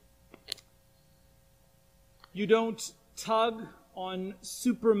You don't tug on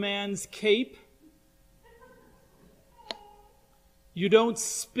Superman's cape. You don't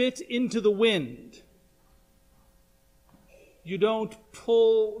spit into the wind. You don't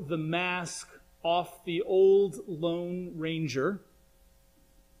pull the mask off the old Lone Ranger.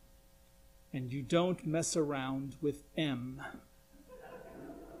 And you don't mess around with M.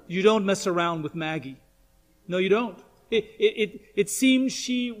 You don't mess around with Maggie. No, you don't. It seems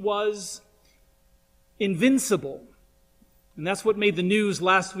she was invincible. And that's what made the news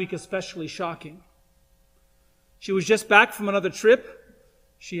last week especially shocking. She was just back from another trip.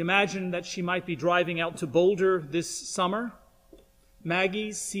 She imagined that she might be driving out to Boulder this summer.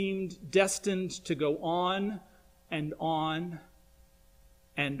 Maggie seemed destined to go on and on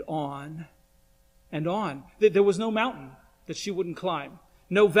and on and on. There was no mountain that she wouldn't climb,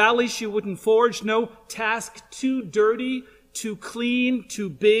 no valley she wouldn't forge, no task too dirty, too clean, too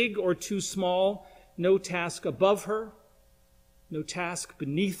big, or too small, no task above her, no task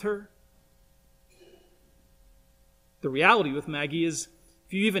beneath her. The reality with Maggie is,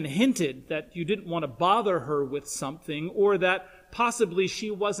 if you even hinted that you didn't want to bother her with something, or that possibly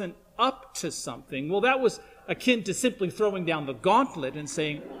she wasn't up to something, well, that was akin to simply throwing down the gauntlet and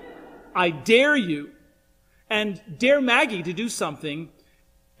saying, I dare you, and dare Maggie to do something,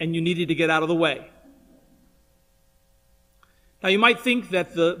 and you needed to get out of the way. Now, you might think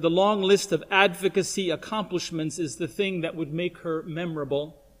that the long list of advocacy accomplishments is the thing that would make her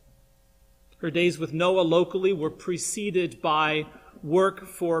memorable. Her days with Noah locally were preceded by work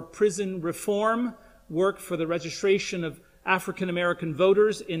for prison reform, work for the registration of African American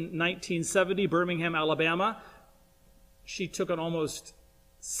voters in 1970, Birmingham, Alabama. She took an almost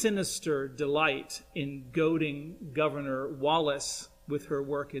sinister delight in goading Governor Wallace with her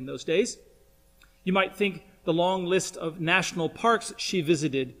work in those days. You might think the long list of national parks she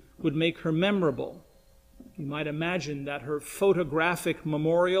visited would make her memorable. You might imagine that her photographic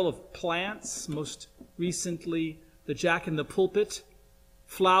memorial of plants, most recently the Jack in the Pulpit,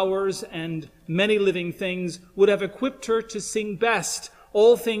 flowers, and many living things, would have equipped her to sing best,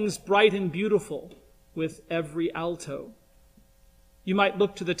 all things bright and beautiful, with every alto. You might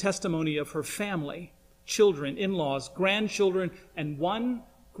look to the testimony of her family, children, in-laws, grandchildren, and one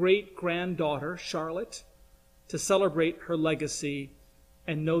great-granddaughter, Charlotte, to celebrate her legacy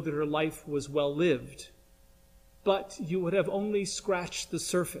and know that her life was well lived. But you would have only scratched the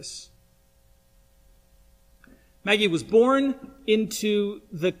surface. Maggie was born into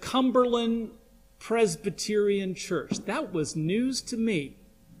the Cumberland Presbyterian Church. That was news to me.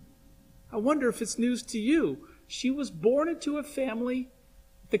 I wonder if it's news to you. She was born into a family,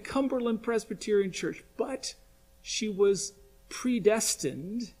 the Cumberland Presbyterian Church, but she was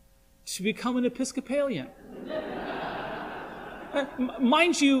predestined to become an Episcopalian.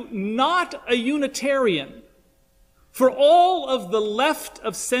 Mind you, not a Unitarian. For all of the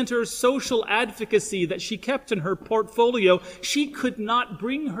left-of-center social advocacy that she kept in her portfolio, she could not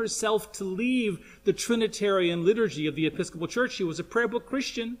bring herself to leave the Trinitarian liturgy of the Episcopal Church. She was a prayer book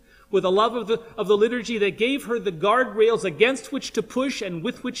Christian with a love of the liturgy that gave her the guardrails against which to push and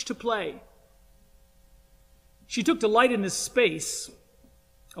with which to play. She took delight in this space.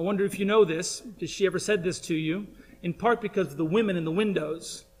 I wonder if you know this. Has she ever said this to you? In part because of the women in the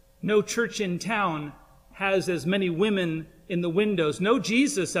windows. No church in town has as many women in the windows. No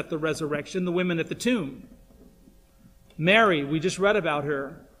Jesus at the resurrection, the women at the tomb. Mary, we just read about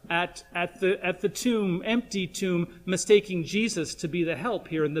her at the tomb, empty tomb, mistaking Jesus to be the help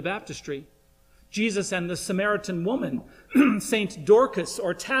here in the baptistry. Jesus and the Samaritan woman, Saint Dorcas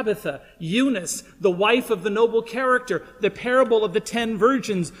or Tabitha, Eunice, the wife of the noble character, the parable of the 10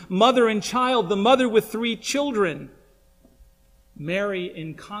 virgins, mother and child, the mother with 3 children. Mary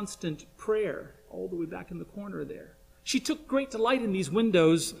in constant prayer, all the way back in the corner there. She took great delight in these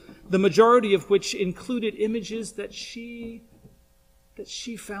windows, the majority of which included images that she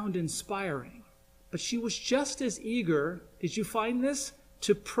found inspiring. But she was just as eager, did you find this,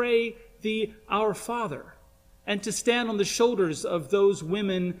 to pray the Our Father and to stand on the shoulders of those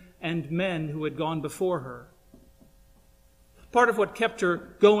women and men who had gone before her. Part of what kept her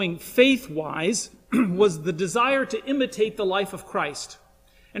going faith-wise was the desire to imitate the life of Christ.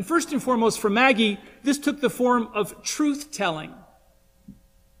 And first and foremost for Maggie, this took the form of truth-telling.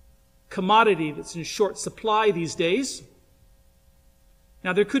 Commodity that's in short supply these days.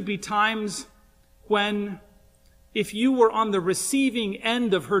 Now, there could be times when, if you were on the receiving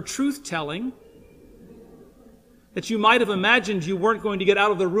end of her truth-telling, that you might have imagined you weren't going to get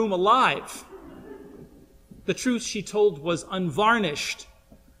out of the room alive. The truth she told was unvarnished.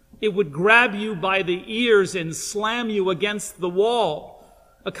 It would grab you by the ears and slam you against the wall.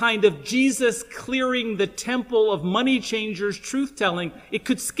 a kind of Jesus clearing the temple of money changers truth-telling. It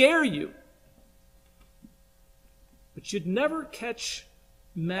could scare you. But you'd never catch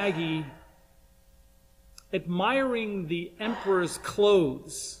Maggie admiring the emperor's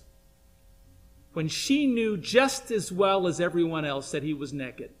clothes when she knew just as well as everyone else that he was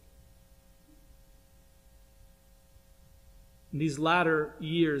naked. In these latter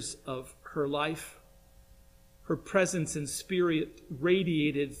years of her life, her presence and spirit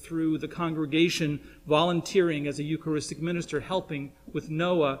radiated through the congregation, volunteering as a Eucharistic minister, helping with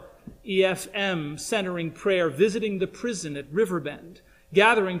Noah, EFM, centering prayer, visiting the prison at Riverbend,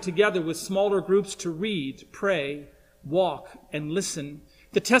 gathering together with smaller groups to read, pray, walk, and listen.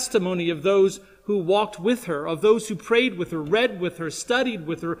 The testimony of those who walked with her, of those who prayed with her, read with her, studied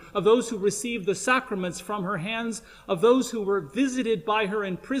with her, of those who received the sacraments from her hands, of those who were visited by her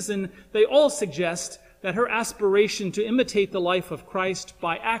in prison, they all suggest that her aspiration to imitate the life of Christ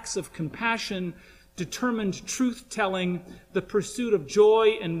by acts of compassion, determined truth-telling, the pursuit of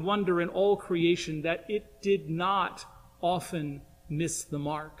joy and wonder in all creation, that it did not often miss the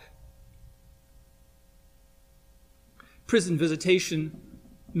mark. Prison visitation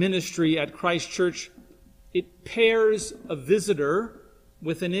ministry at Christ Church, it pairs a visitor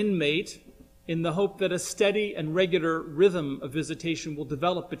with an inmate in the hope that a steady and regular rhythm of visitation will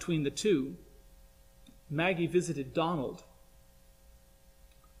develop between the two. Maggie visited Donald.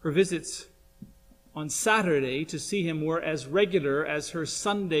 Her visits on Saturday to see him were as regular as her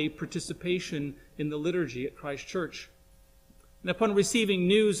Sunday participation in the liturgy at Christ Church. And upon receiving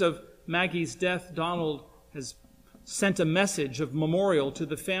news of Maggie's death, Donald has sent a message of memorial to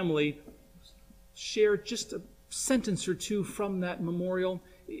the family. Shared just a sentence or two from that memorial.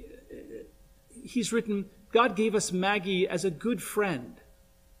 He's written, God gave us Maggie as a good friend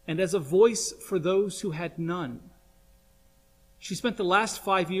and as a voice for those who had none. She spent the last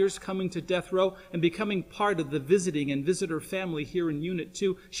 5 years coming to death row and becoming part of the visiting and visitor family here in Unit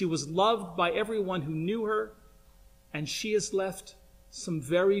 2. She was loved by everyone who knew her, and she has left some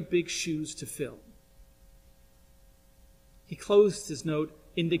very big shoes to fill. He closed his note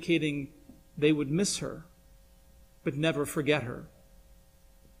indicating they would miss her, but never forget her.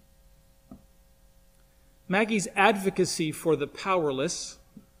 Maggie's advocacy for the powerless,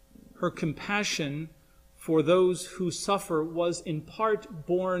 her compassion for those who suffer, was in part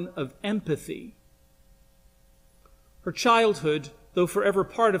born of empathy. Her childhood, though forever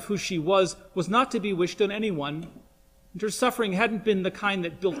part of who she was not to be wished on anyone. And her suffering hadn't been the kind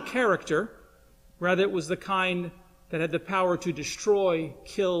that built character. Rather, it was the kind that had the power to destroy,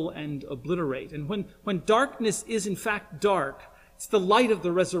 kill, and obliterate. And when darkness is in fact dark, it's the light of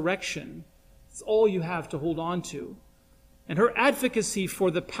the resurrection. It's all you have to hold on to. And her advocacy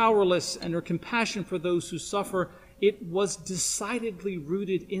for the powerless and her compassion for those who suffer, it was decidedly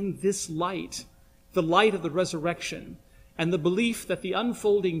rooted in this light, the light of the resurrection, and the belief that the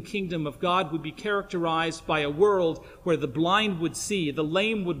unfolding kingdom of God would be characterized by a world where the blind would see, the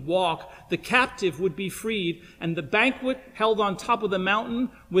lame would walk, the captive would be freed, and the banquet held on top of the mountain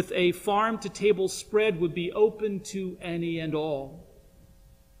with a farm-to-table spread would be open to any and all.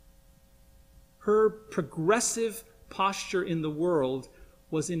 Her progressive posture in the world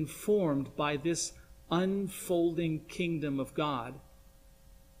was informed by this unfolding kingdom of God,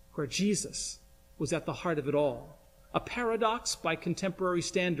 where Jesus was at the heart of it all. A paradox by contemporary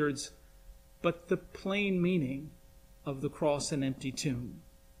standards, but the plain meaning of the cross and empty tomb.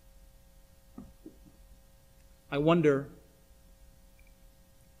 I wonder,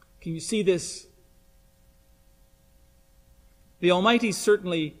 can you see this? The Almighty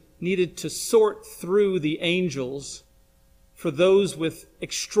certainly needed to sort through the angels for those with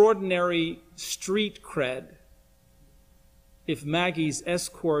extraordinary street cred if Maggie's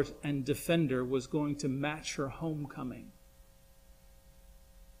escort and defender was going to match her homecoming.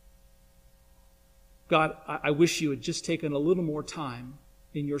 God, I wish you had just taken a little more time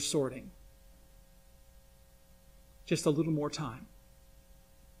in your sorting. Just a little more time.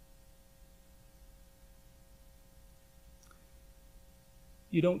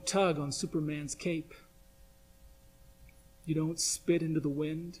 You don't tug on Superman's cape. You don't spit into the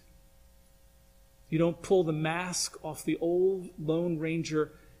wind. You don't pull the mask off the old Lone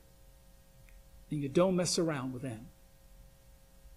Ranger. And you don't mess around with them.